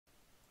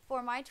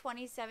For my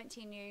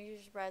 2017 New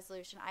Year's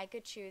resolution, I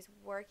could choose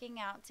working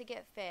out to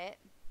get fit,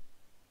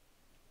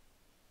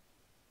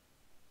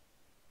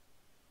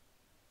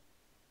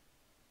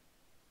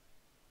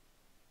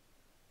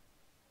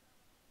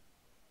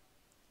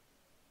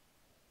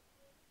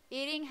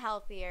 eating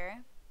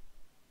healthier,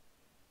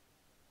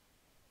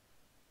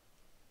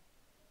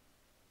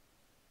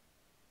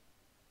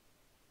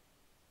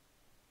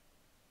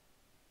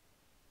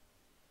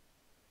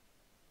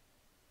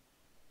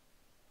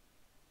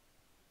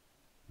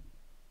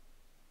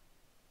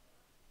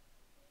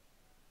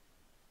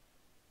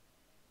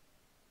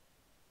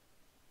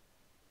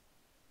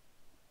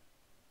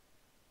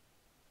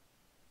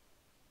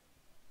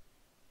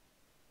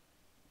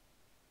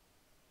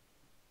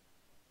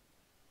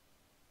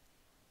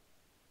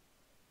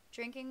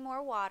 drinking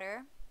more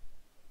water,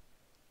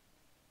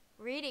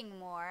 reading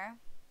more,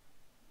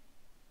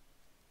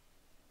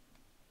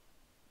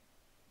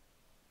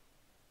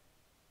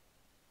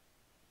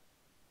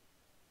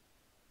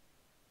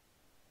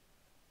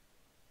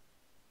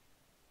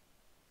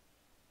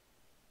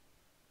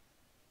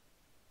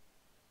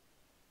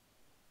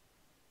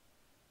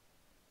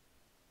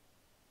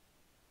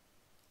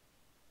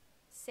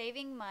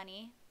 saving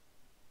money,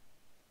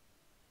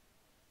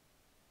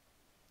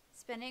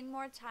 spending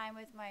more time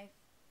with my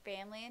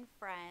family and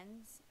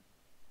friends,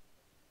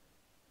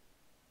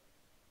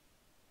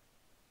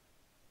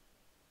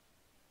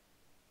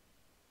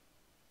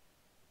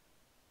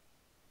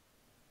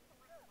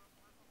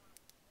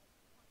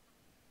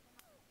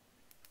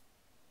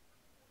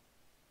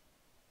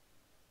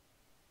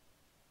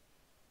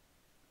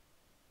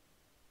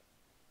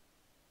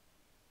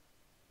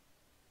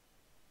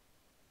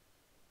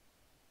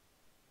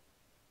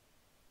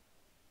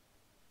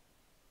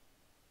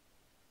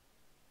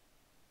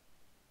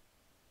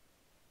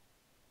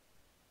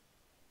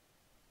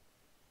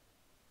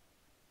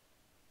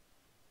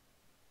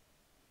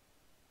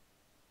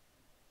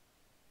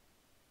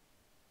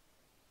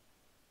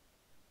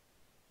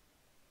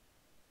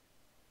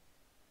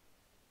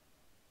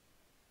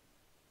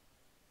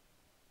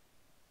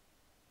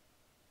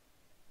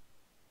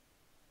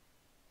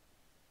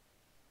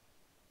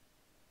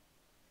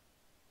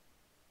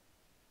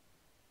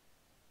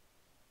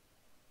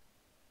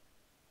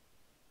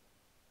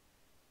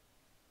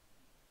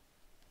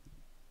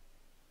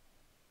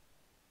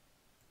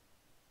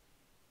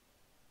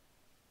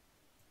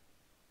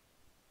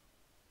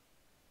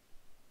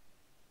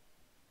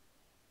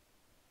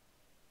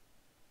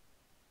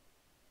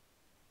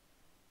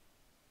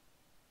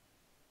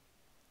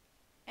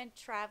 and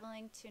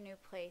traveling to new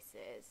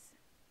places.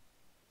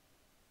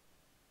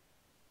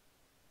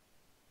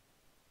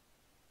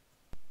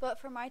 But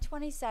for my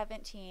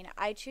 2017,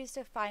 I choose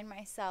to find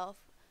myself,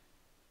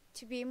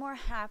 to be more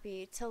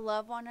happy, to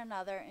love one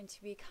another, and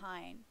to be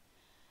kind.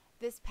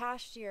 This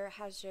past year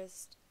has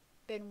just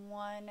been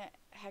one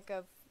heck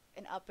of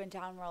an up and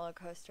down roller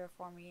coaster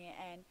for me,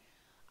 and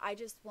I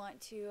just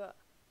want to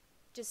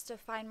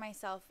find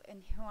myself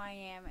in who I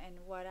am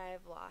and what I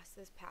have lost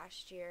this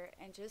past year,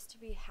 and just to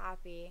be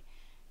happy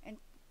and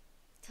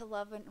to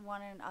love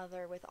one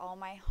another with all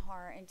my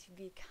heart, and to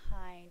be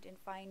kind and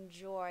find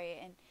joy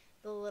in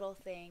the little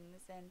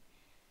things, and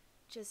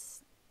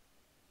just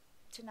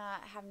to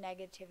not have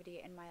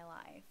negativity in my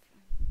life.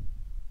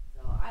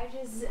 So I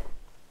just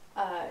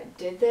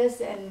did this,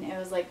 and it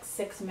was like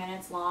 6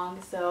 minutes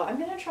long, so I'm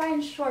gonna try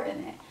and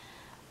shorten it.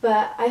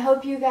 But I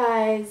hope you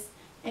guys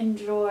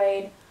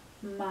enjoyed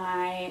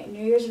my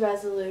New Year's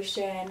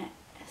resolution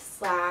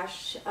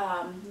slash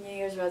New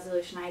Year's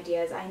resolution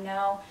ideas. I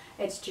know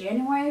it's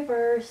January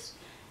 1st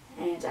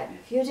and I'm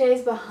a few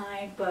days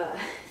behind, but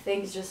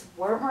things just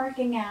weren't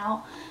working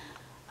out.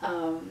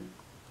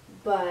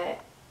 But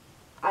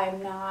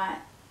I'm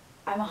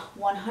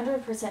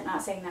 100%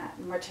 not saying that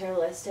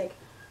materialistic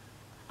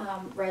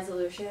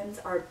resolutions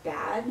are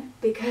bad,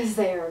 because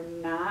they are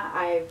not.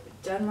 I've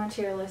done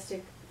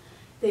materialistic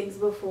things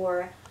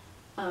before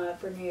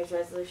for New Year's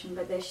resolution,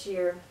 but this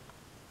year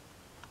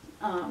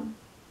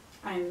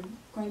I'm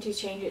going to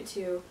change it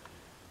to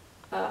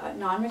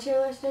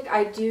non-materialistic.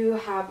 I do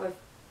have a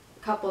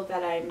couple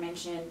that I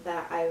mentioned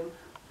that I'm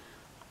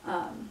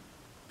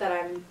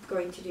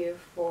going to do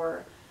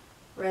for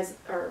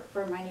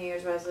my New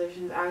Year's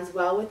resolutions as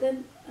well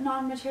within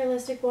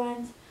non-materialistic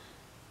ones.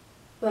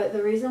 But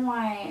the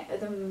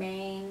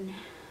main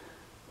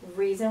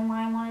reason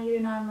why I want to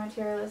do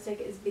non-materialistic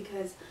is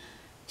because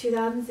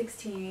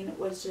 2016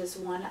 was just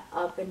one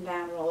up and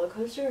down roller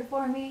coaster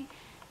for me,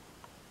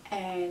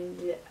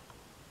 and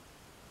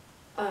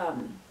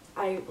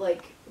I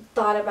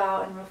thought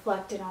about and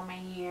reflected on my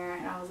year,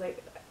 and I was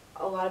like,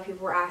 a lot of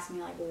people were asking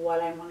me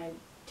what I wanted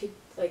to,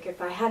 if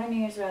I had a New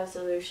Year's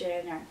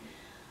resolution, or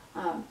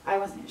I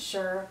wasn't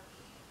sure.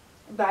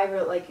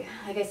 But like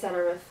I said, I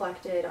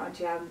reflected on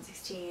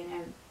 2016,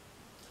 and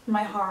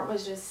my heart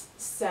was just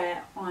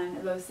set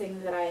on those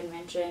things that I had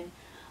mentioned.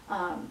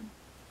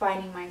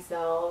 Finding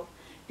myself,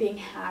 being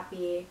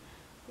happy,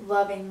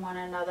 loving one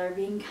another,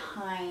 being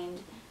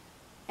kind,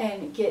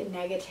 and get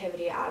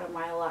negativity out of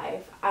my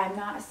life. I'm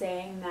not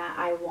saying that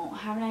I won't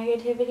have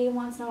negativity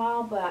once in a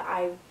while, but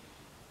I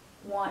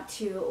want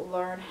to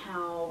learn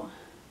how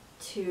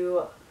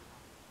to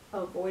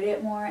avoid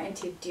it more and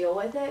to deal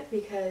with it,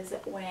 because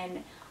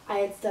when I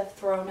had stuff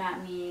thrown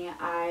at me,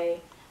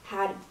 I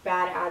had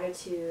bad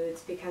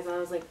attitudes because I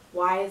was like,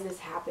 why is this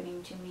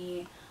happening to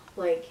me?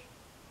 Like,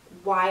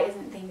 why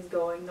isn't things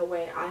going the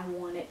way I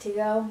want it to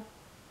go?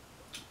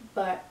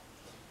 But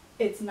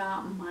it's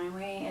not my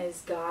way,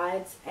 it's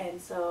God's,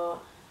 and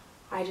so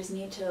I just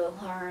need to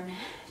learn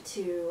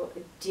to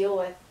deal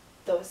with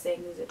those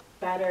things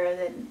better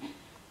than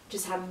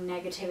just having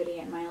negativity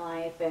in my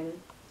life.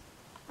 And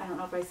I don't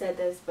know if I said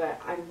this,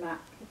 but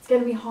it's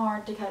going to be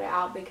hard to cut it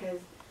out because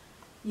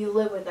you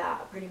live with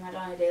that pretty much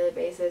on a daily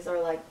basis. Or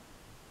like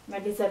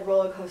I said,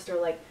 roller coaster,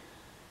 like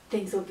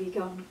things will be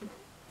going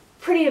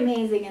pretty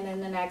amazing, and then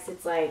the next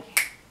it's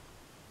like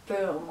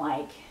boom,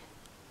 like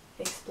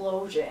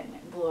explosion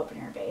and blew up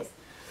in your face.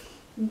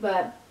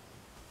 But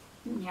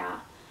yeah,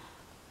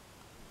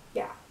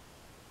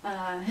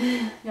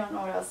 don't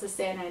know what else to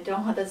say, and I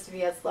don't want this to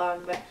be as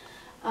long, but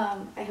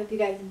I hope you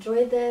guys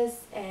enjoyed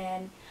this,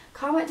 and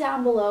comment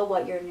down below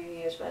what your New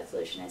Year's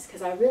resolution is,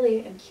 because I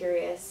really am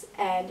curious.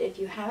 And if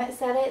you haven't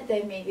said it,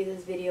 then maybe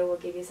this video will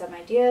give you some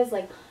ideas.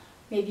 Like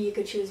maybe you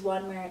could choose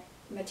one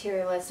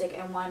materialistic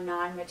and one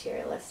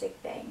non-materialistic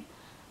thing.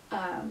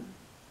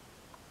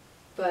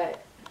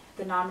 But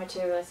the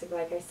non-materialistic,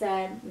 like I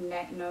said,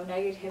 no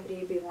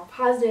negativity, be more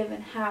positive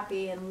and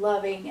happy and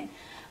loving and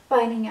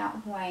finding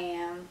out who I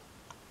am.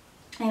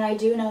 And I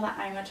do know that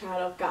I'm a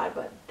child of God,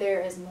 but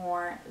there is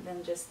more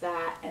than just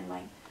that, and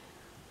like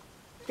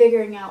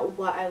figuring out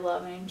what I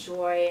love and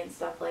enjoy and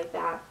stuff like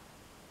that.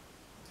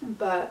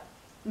 But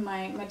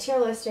my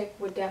materialistic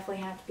would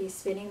definitely have to be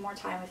spending more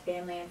time with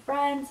family and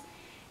friends,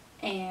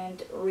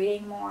 and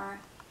reading more,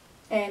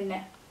 and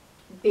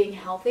being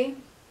healthy,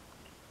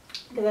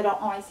 because I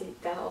don't always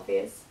eat the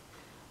healthiest,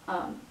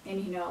 and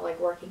you know, like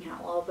working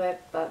out a little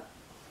bit. But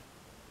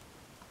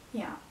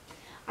yeah,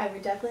 I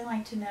would definitely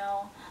like to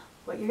know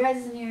what your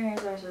guys' New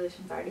Year's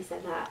resolutions. I already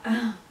said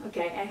that.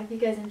 Okay, I hope you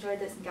guys enjoyed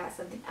this and got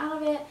something out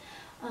of it.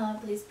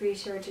 Please be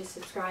sure to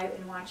subscribe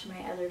and watch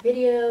my other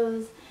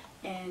videos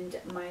and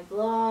my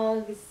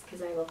vlogs,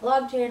 because I have a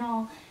vlog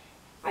channel.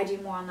 I do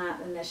more on that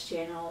than this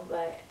channel.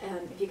 But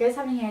if you guys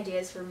have any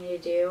ideas for me to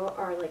do,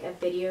 or like a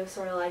video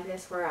sort of like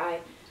this where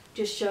I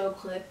just show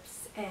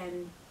clips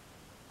and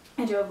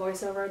I do a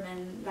voiceover,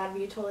 then that'd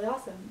be totally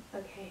awesome.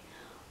 Okay,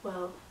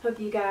 well, hope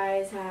you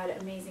guys had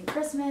an amazing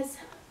Christmas,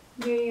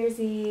 New Year's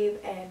Eve,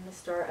 and the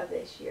start of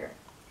this year.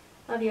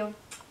 Love you.